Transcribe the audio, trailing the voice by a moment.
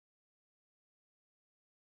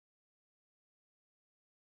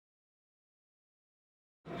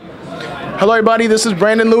Hello everybody, this is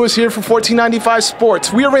Brandon Lewis here for 1495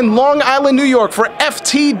 Sports. We are in Long Island, New York for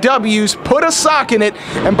FTW's Put a Sock in It,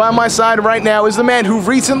 and by my side right now is the man who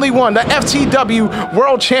recently won the FTW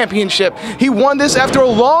World Championship. He won this after a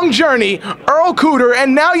long journey, Earl Cooter,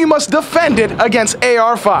 and now you must defend it against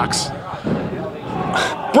AR Fox.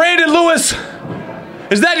 Brandon Lewis,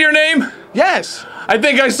 is that your name? Yes. I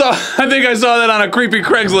think I saw that on a creepy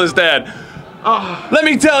Craigslist ad. Let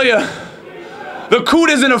me tell you, the Coot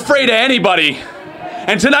isn't afraid of anybody.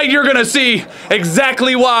 And tonight you're gonna see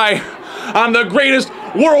exactly why I'm the greatest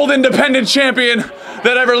world independent champion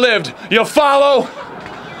that ever lived. You follow?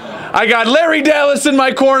 I got Larry Dallas in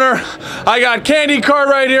my corner. I got Candy Card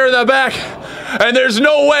right here in the back. And there's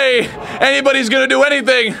no way anybody's gonna do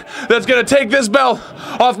anything that's gonna take this belt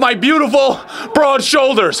off my beautiful, broad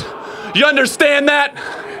shoulders. You understand that?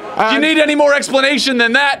 Do you need any more explanation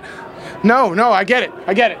than that? No, I get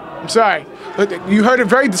it. I'm sorry. You heard a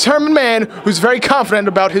very determined man who's very confident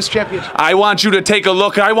about his championship. I want you to take a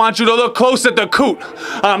look. I want you to look close at the Coot.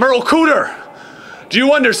 I'm Earl Cooter. Do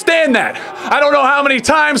you understand that? I don't know how many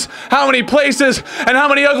times, how many places, and how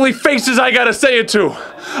many ugly faces I gotta say it to.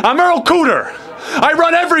 I'm Earl Cooter. I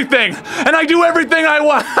run everything, and I do everything I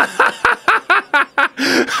want.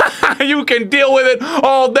 You can deal with it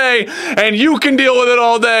all day, and you can deal with it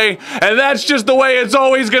all day, and that's just the way it's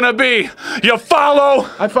always gonna be. You follow?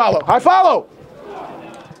 I follow.